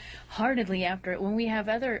wholeheartedly after it. When we have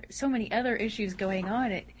so many other issues going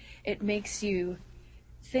on, it makes you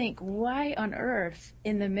think, why on earth,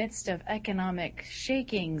 in the midst of economic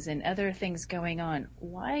shakings and other things going on,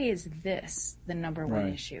 why is this the number one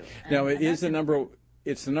issue? Now, it's the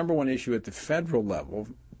number one issue at the federal level,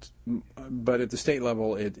 but at the state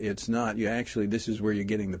level, it's not. This is where you're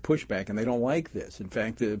getting the pushback, and they don't like this. In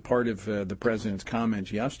fact, part of the president's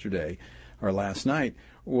comments yesterday or last night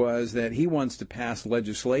was that he wants to pass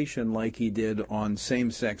legislation like he did on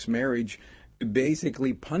same-sex marriage, to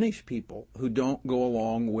basically punish people who don't go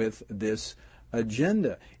along with this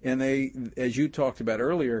agenda. And as you talked about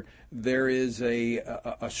earlier, there is a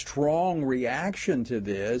strong reaction to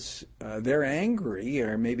this. They're angry,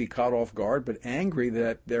 or maybe caught off guard, but angry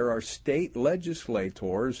that there are state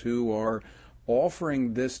legislators who are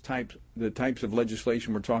offering the types of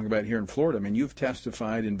legislation we're talking about here in Florida. I mean, you've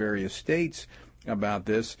testified in various states about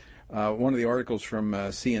this. One of the articles from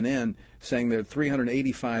CNN saying there are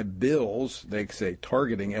 385 bills, they say,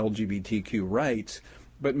 targeting LGBTQ rights.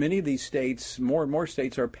 But many of these states, more and more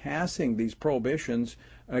states, are passing these prohibitions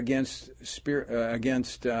against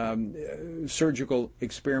surgical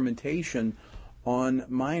experimentation on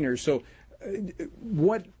minors. So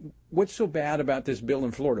what's so bad about this bill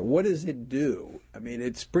in Florida? What does it do? I mean,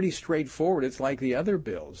 it's pretty straightforward. It's like the other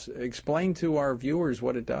bills. Explain to our viewers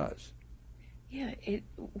what it does. Yeah,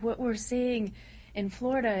 what we're seeing in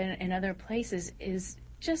Florida and other places is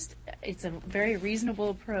it's a very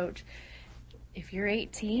reasonable approach. If you're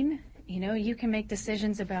 18, you can make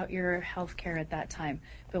decisions about your health care at that time.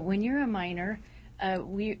 But when you're a minor,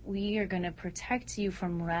 we are going to protect you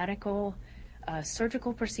from radical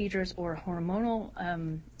surgical procedures or hormonal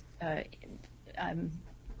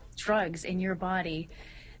drugs in your body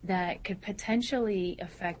that could potentially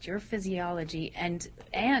affect your physiology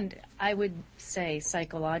and I would say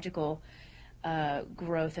psychological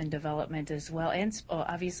growth and development as well, and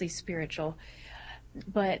obviously spiritual.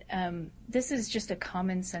 But this is just a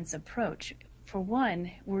common sense approach. For one,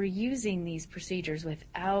 we're using these procedures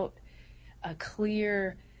without a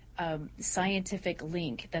clear scientific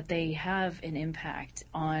link that they have an impact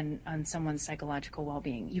on someone's psychological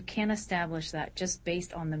well-being. You can't establish that just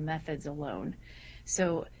based on the methods alone.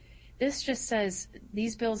 So this just says,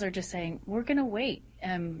 these bills are just saying, we're going to wait.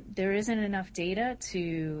 There isn't enough data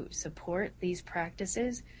to support these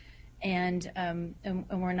practices, and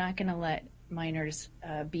we're not going to let minors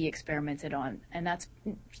be experimented on. And that's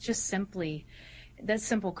just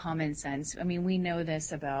simple common sense. I mean, we know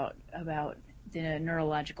this about the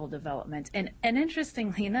neurological development. And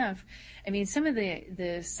interestingly enough, I mean, some of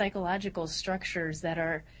the psychological structures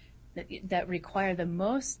that require the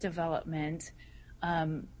most development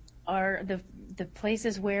are the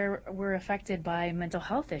places where we're affected by mental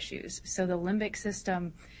health issues. So the limbic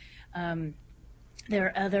system, there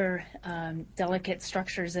are other delicate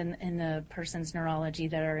structures in the person's neurology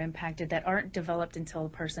that are impacted that aren't developed until the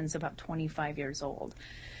person's about 25 years old.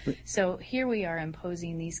 So here we are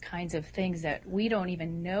imposing these kinds of things that we don't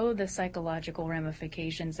even know the psychological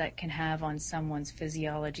ramifications that can have on someone's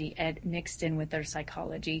physiology mixed in with their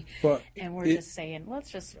psychology. And we're just saying,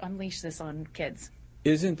 let's just unleash this on kids.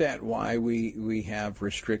 Isn't that why we have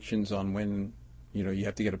restrictions on when, you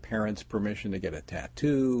have to get a parent's permission to get a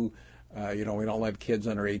tattoo? We don't let kids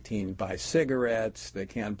under 18 buy cigarettes. They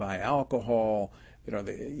can't buy alcohol.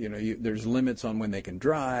 There's limits on when they can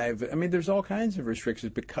drive. I mean, there's all kinds of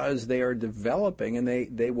restrictions because they are developing and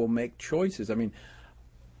they will make choices. I mean,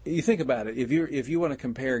 you think about it. If you want to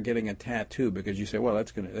compare getting a tattoo because you say, well,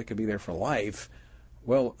 that could be there for life.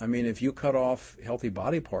 Well, I mean, if you cut off healthy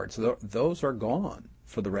body parts, those are gone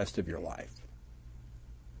for the rest of your life.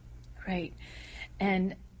 Right.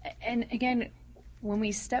 And again, when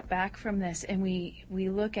we step back from this and we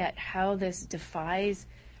look at how this defies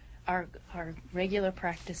our regular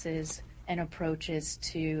practices and approaches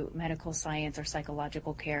to medical science or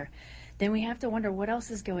psychological care, then we have to wonder what else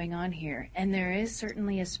is going on here. And there is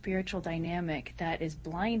certainly a spiritual dynamic that is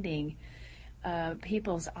blinding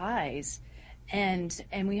people's eyes. And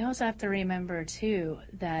we also have to remember, too,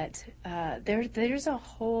 that there's a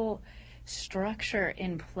whole structure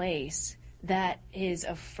in place that is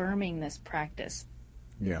affirming this practice.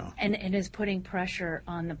 Yeah. And is putting pressure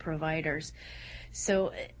on the providers.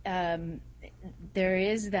 So there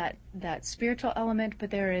is that spiritual element,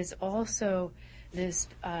 but there is also this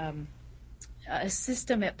a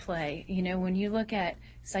system at play. You know, when you look at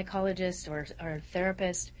psychologists or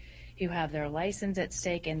therapists who have their license at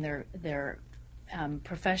stake and their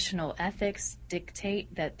professional ethics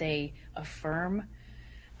dictate that they affirm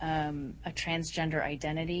a transgender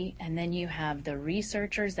identity, and then you have the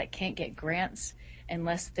researchers that can't get grants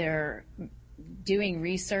unless they're doing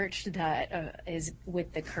research that is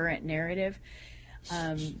with the current narrative.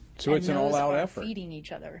 So it's an all-out effort. Feeding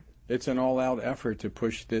each other. It's an all-out effort to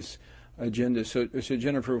push this agenda. So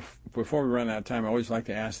Jennifer, before we run out of time, I always like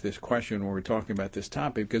to ask this question when we're talking about this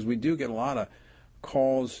topic, because we do get a lot of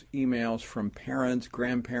calls, emails from parents,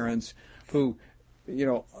 grandparents who, you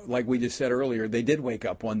know, like we just said earlier, they did wake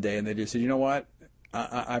up one day and they just said, you know what,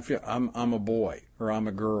 I feel I'm a boy or I'm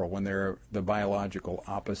a girl when they're the biological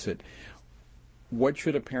opposite. What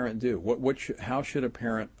should a parent do? How should a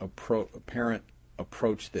parent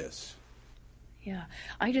approach this? Yeah,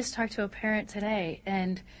 I just talked to a parent today,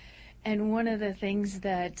 and one of the things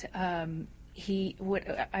that I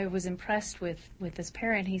was impressed with this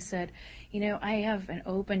parent. He said, you know, I have an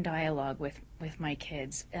open dialogue with my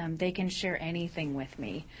kids. They can share anything with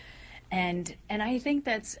me. And I think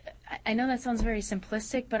I know that sounds very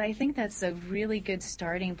simplistic, but I think that's a really good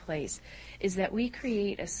starting place, is that we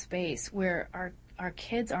create a space where our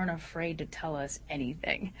kids aren't afraid to tell us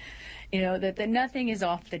anything. You know, that nothing is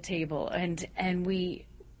off the table. And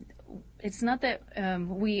it's not that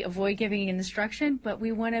we avoid giving instruction, but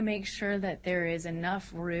we want to make sure that there is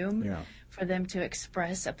enough room for them to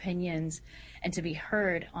express opinions and to be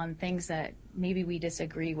heard on things that maybe we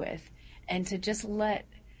disagree with, and to just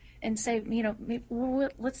and say, you know,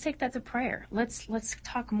 let's take that to prayer. Let's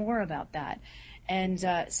talk more about that. And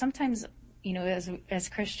sometimes, you know, as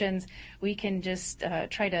Christians, we can just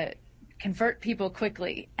try to convert people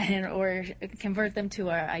quickly or convert them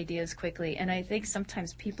to our ideas quickly. And I think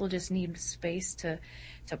sometimes people just need space to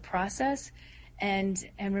process and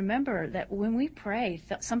remember that when we pray,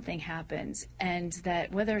 something happens, and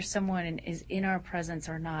that whether someone is in our presence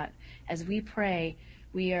or not, as we pray,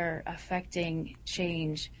 we are affecting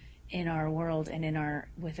change in our world and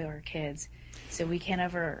with our kids. So we can't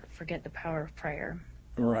ever forget the power of prayer.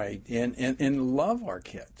 Right, and love our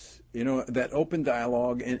kids, you know, that open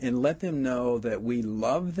dialogue, and let them know that we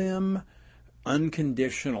love them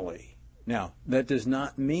unconditionally. Now, that does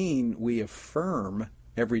not mean we affirm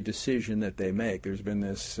every decision that they make. There's been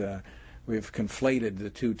this, we've conflated the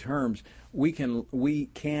two terms. We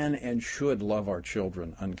can and should love our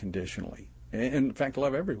children unconditionally. And in fact,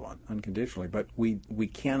 love everyone unconditionally, but we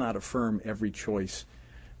cannot affirm every choice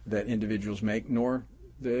that individuals make, nor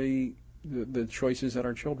the choices that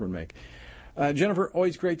our children make. Jennifer,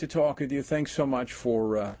 always great to talk with you. Thanks so much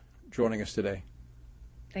for joining us today.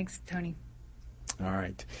 Thanks, Tony. All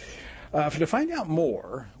right. To find out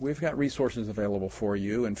more, we've got resources available for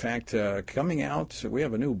you. In fact, coming out, we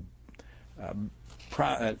have a new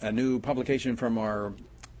publication from our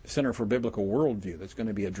Center for Biblical Worldview that's going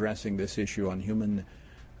to be addressing this issue on human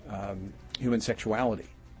sexuality.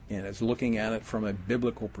 And it's looking at it from a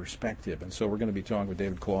biblical perspective. And so we're going to be talking with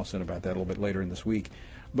David Clausen about that a little bit later in this week.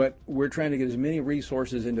 But we're trying to get as many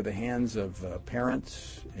resources into the hands of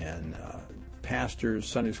parents and pastors,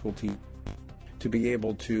 Sunday school teachers, to be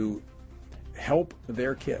able to help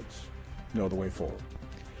their kids know the way forward.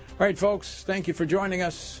 All right, folks, thank you for joining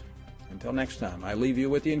us. Until next time, I leave you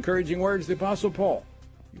with the encouraging words of the Apostle Paul.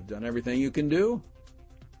 You've done everything you can do.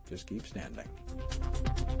 Just keep standing.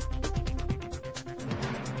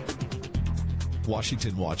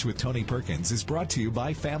 Washington Watch with Tony Perkins is brought to you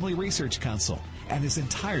by Family Research Council and is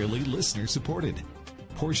entirely listener-supported.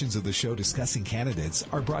 Portions of the show discussing candidates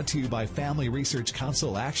are brought to you by Family Research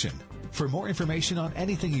Council Action. For more information on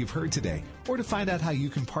anything you've heard today, or to find out how you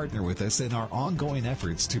can partner with us in our ongoing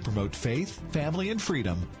efforts to promote faith, family, and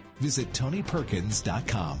freedom, visit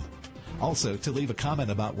TonyPerkins.com. Also, to leave a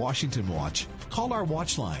comment about Washington Watch, call our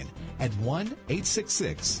watch line at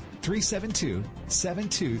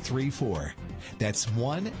 1-866-372-7234. That's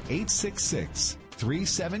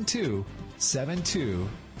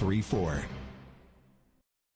 1-866-372-7234.